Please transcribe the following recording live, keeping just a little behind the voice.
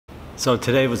So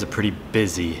today was a pretty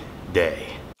busy day.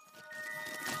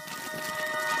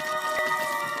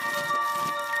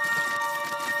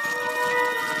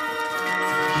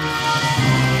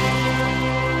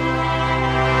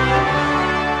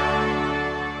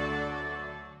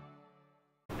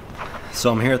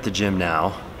 So I'm here at the gym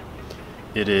now.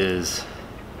 It is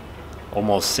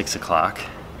almost 6 o'clock.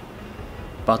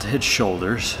 About to hit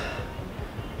shoulders.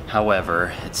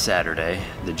 However, it's Saturday.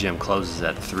 The gym closes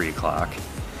at 3 o'clock.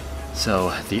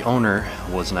 So the owner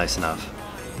was nice enough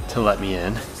to let me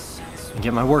in and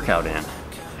get my workout in.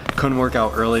 Couldn't work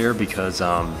out earlier because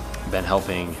I've been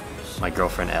helping my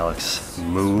girlfriend Alex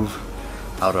move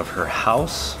out of her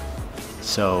house.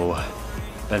 So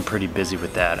been pretty busy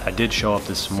with that. I did show up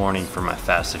this morning for my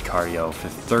fasted cardio for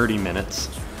 30 minutes.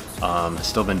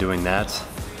 Still been doing that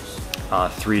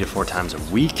 3 to 4 times a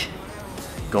week.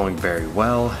 Going very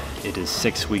well. It is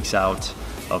 6 weeks out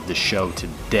of the show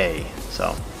today.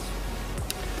 So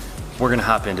we're gonna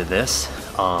hop into this.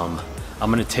 I'm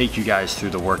gonna take you guys through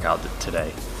the workout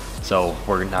today. So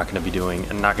we're not gonna be doing,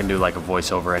 I'm not gonna do like a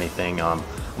voiceover or anything. I'm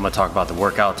gonna talk about the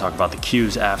workout, talk about the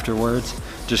cues afterwards.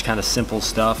 Just kind of simple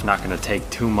stuff, not gonna take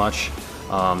too much.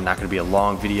 Not gonna be a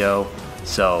long video.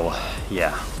 So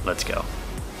yeah, let's go.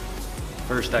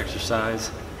 First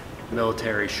exercise,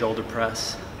 military shoulder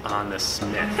press on the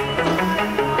Smith.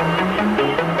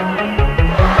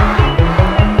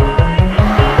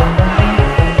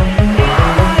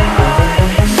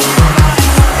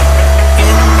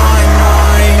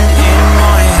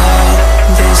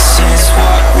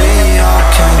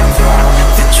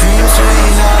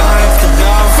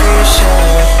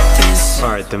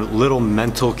 The little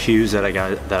mental cues that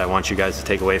I want you guys to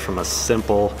take away from a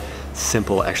simple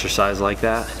exercise like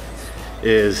that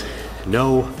is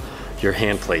know your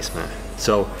hand placement.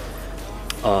 So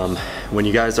when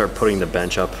you guys are putting the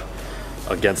bench up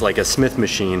against, like, a Smith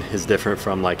machine is different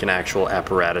from like an actual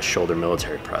apparatus shoulder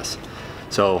military press.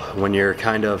 So when you're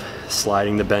kind of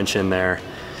sliding the bench in there,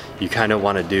 you kind of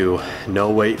want to do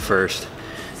no weight first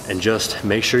and just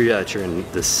make sure that you're in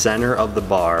the center of the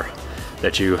bar,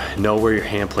 that you know where your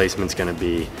hand placement's gonna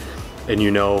be, and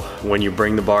you know when you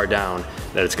bring the bar down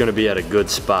that it's gonna be at a good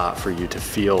spot for you to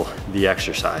feel the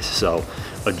exercise. So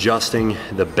adjusting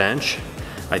the bench,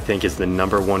 I think, is the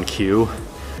 #1 cue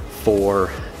for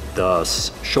the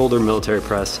shoulder military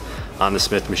press on the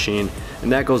Smith machine.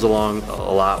 And that goes along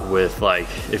a lot with, like,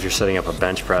 if you're setting up a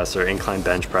bench press or incline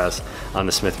bench press on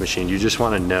the Smith machine, you just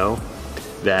wanna know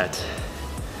that,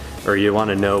 or you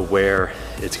wanna know where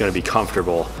it's gonna be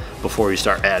comfortable before you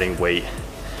start adding weight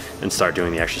and start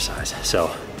doing the exercise.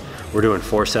 So we're doing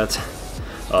 4 sets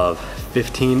of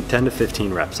 10 to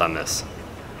 15 reps on this.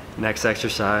 Next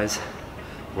exercise,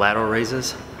 lateral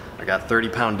raises. I got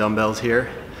 30-pound dumbbells here.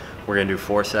 We're gonna do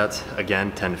 4 sets,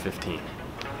 again, 10 to 15.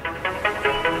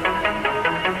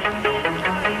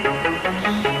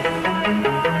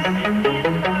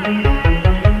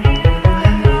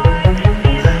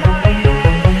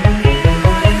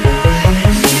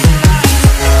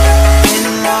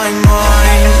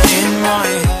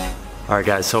 All right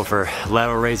guys, so for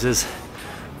lateral raises,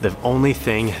 the only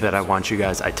thing that I want you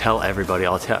guys, I tell everybody,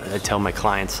 I tell my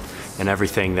clients and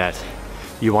everything, that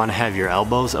you want to have your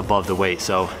elbows above the weight.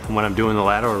 So when I'm doing the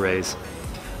lateral raise,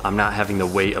 I'm not having the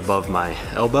weight above my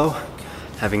elbow,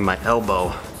 having my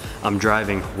elbow, I'm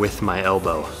driving with my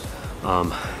elbow.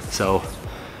 So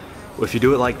if you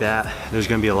do it like that, there's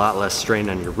gonna be a lot less strain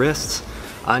on your wrists,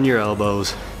 on your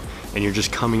elbows, and you're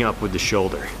just coming up with the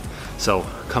shoulder. So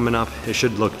coming up, it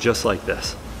should look just like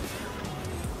this.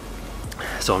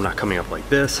 So I'm not coming up like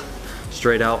this,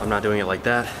 straight out, I'm not doing it like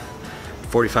that.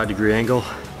 45-degree angle,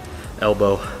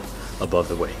 elbow above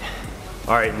the weight.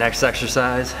 All right, next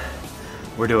exercise,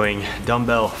 we're doing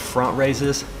dumbbell front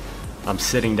raises. I'm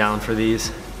sitting down for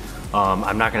these.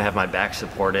 I'm not gonna have my back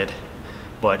supported,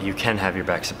 but you can have your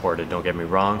back supported, don't get me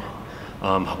wrong.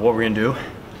 What we're gonna do,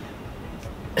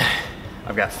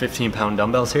 I've got 15-pound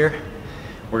dumbbells here.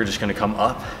 We're just gonna come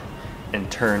up and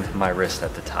turn my wrist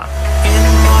at the top. In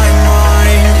my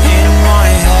mind, in my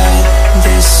head,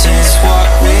 this is what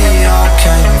we all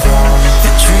came from.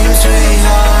 The dreams we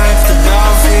have, the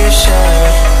love we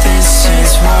share, this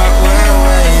is what we're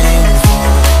waiting for.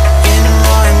 In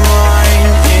my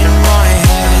mind, in my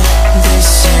head,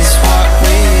 this is what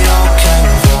we all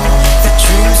came from. The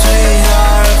dreams we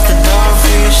have, the love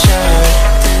we share.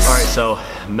 All right, so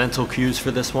mental cues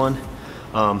for this one.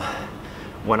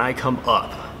 When I come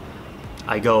up,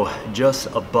 I go just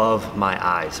above my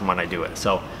eyes when I do it.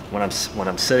 So when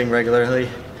I'm sitting regularly,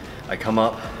 I come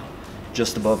up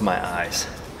just above my eyes.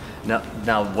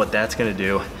 Now what that's gonna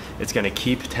do, it's gonna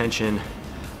keep tension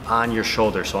on your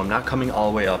shoulder. So I'm not coming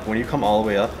all the way up. When you come all the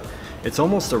way up, it's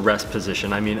almost a rest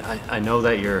position. I mean, I know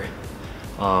that you're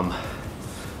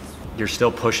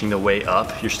still pushing the weight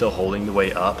up, you're still holding the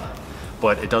weight up,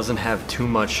 but it doesn't have too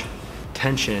much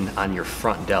tension on your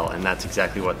front delt, and that's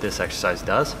exactly what this exercise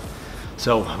does.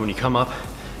 So when you come up,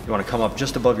 you wanna come up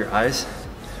just above your eyes,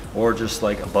 or just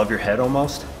like above your head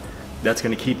almost. That's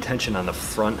gonna keep tension on the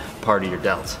front part of your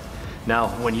delts. Now,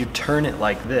 when you turn it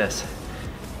like this,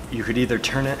 you could either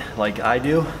turn it like I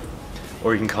do,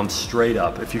 or you can come straight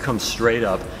up. If you come straight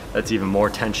up, that's even more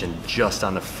tension just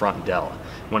on the front delt.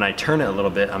 When I turn it a little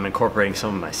bit, I'm incorporating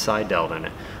some of my side delt in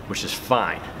it, which is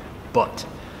fine. But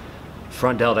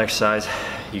front delt exercise,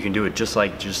 you can do it just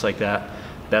like that.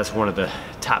 That's one of the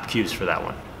top cues for that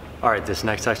one. All right, this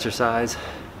next exercise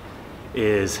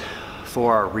is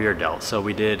for our rear delt. So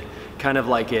we did kind of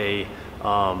like a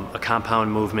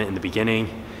compound movement in the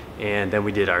beginning, and then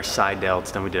we did our side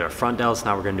delts, then we did our front delts.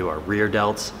 Now we're gonna do our rear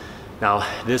delts. Now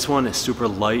this one is super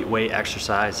lightweight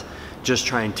exercise, just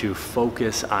trying to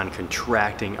focus on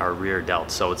contracting our rear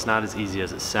delts. So it's not as easy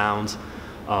as it sounds.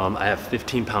 I have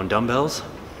 15-pound dumbbells.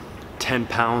 10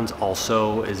 pounds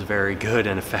also is very good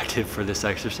and effective for this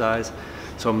exercise.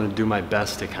 So I'm gonna do my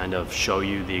best to kind of show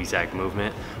you the exact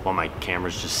movement while my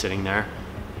camera's just sitting there.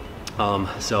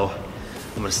 So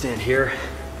I'm gonna stand here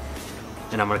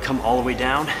and I'm gonna come all the way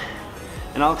down,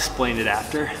 and I'll explain it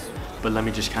after, but let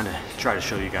me just kind of try to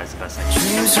show you guys the best I can.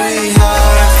 Dreams we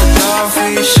have, the love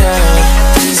we share,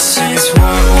 this is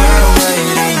what we're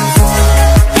waiting for.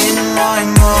 In my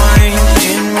mind,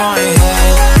 in my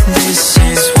head, this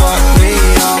is what we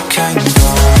all came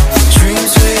for. The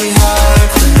dreams we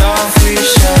have, the love we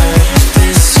share,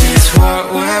 this is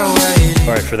what we're waiting.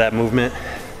 All right, for that movement,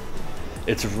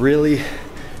 it's really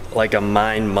like a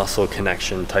mind-muscle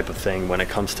connection type of thing when it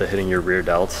comes to hitting your rear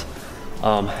delts.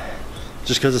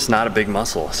 Just because it's not a big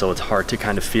muscle, so it's hard to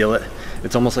kind of feel it.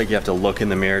 It's almost like you have to look in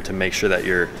the mirror to make sure that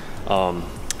you're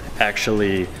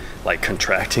actually like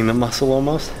contracting the muscle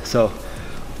almost. So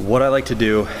what I like to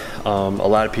do, a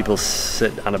lot of people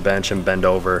sit on a bench and bend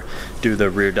over, do the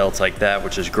rear delts like that,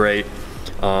 which is great.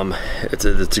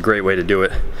 It's a great way to do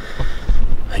it.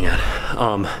 Hang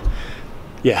on.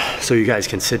 Yeah, so you guys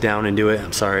can sit down and do it.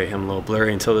 I'm sorry, I'm a little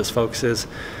blurry until this focuses.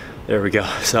 There we go.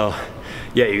 So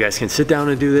yeah, you guys can sit down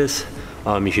and do this.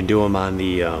 You can do them on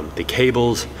the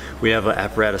cables. We have an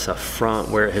apparatus up front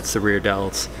where it hits the rear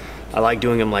delts. I like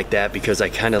doing them like that because I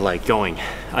kind of like going.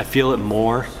 I feel it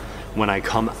more when I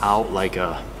come out like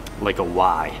a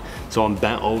Y. So I'm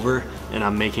bent over and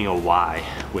I'm making a Y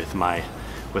with my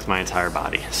entire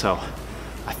body. So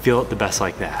I feel it the best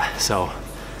like that. So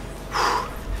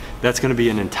that's gonna be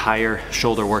an entire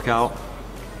shoulder workout.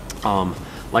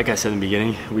 Like I said in the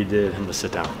beginning, I'm gonna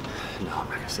sit down. No, I'm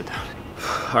not gonna sit down.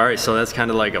 All right, so that's kind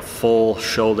of like a full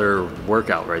shoulder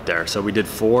workout right there. So we did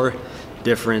 4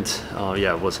 different,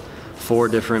 four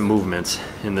different movements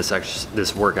in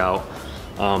this workout.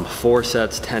 4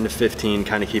 sets, 10 to 15,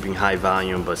 kind of keeping high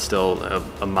volume, but still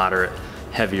a moderate,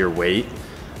 heavier weight.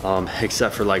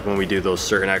 Except for like when we do those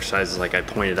certain exercises, like I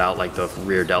pointed out, like the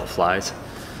rear delt flies.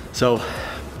 So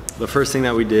the first thing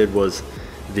that we did was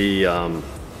the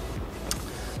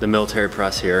military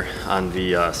press here on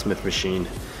the Smith machine.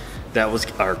 That was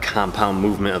our compound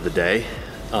movement of the day,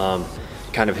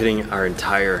 kind of hitting our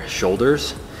entire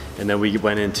shoulders. And then we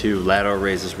went into lateral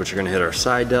raises, which are gonna hit our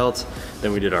side delts.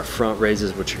 Then we did our front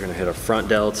raises, which are gonna hit our front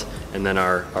delts. And then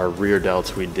our rear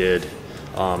delts, we did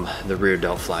the rear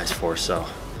delt flies for. So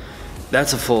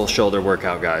that's a full shoulder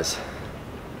workout, guys.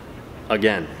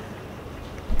 Again,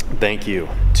 thank you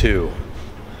to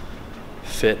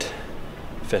Fit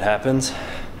Happens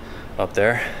up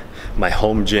there, my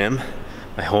home gym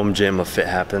of Fit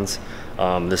Happens.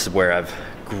 This is where I've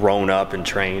grown up and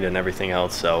trained and everything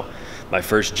else. So my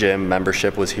first gym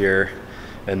membership was here,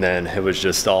 and then it was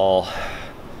just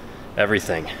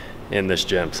everything in this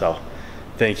gym. So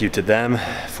thank you to them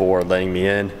for letting me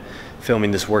in,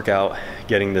 filming this workout,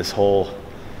 getting this whole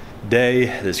day,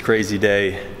 this crazy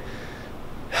day,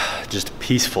 just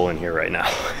peaceful in here right now.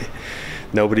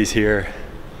 Nobody's here.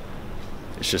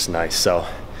 It's just nice. So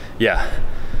yeah,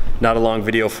 not a long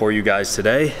video for you guys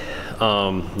today,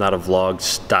 not a vlog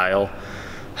style.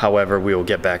 However, we will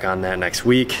get back on that next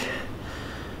week.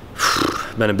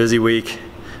 Been a busy week,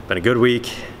 been a good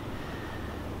week.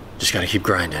 Just gotta keep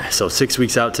grinding. So 6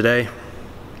 weeks out today.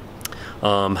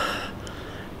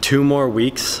 2 more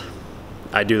weeks.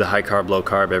 I do the high carb, low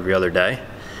carb every other day.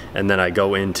 And then I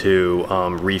go into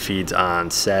refeeds on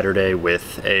Saturday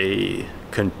with a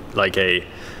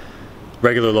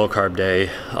regular low carb day,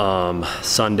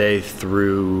 Sunday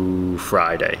through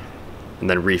Friday, and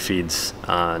then refeeds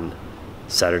on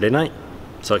Saturday night.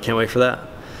 So I can't wait for that.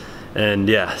 And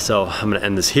yeah, so I'm gonna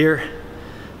end this here.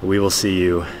 We will see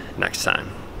you next time.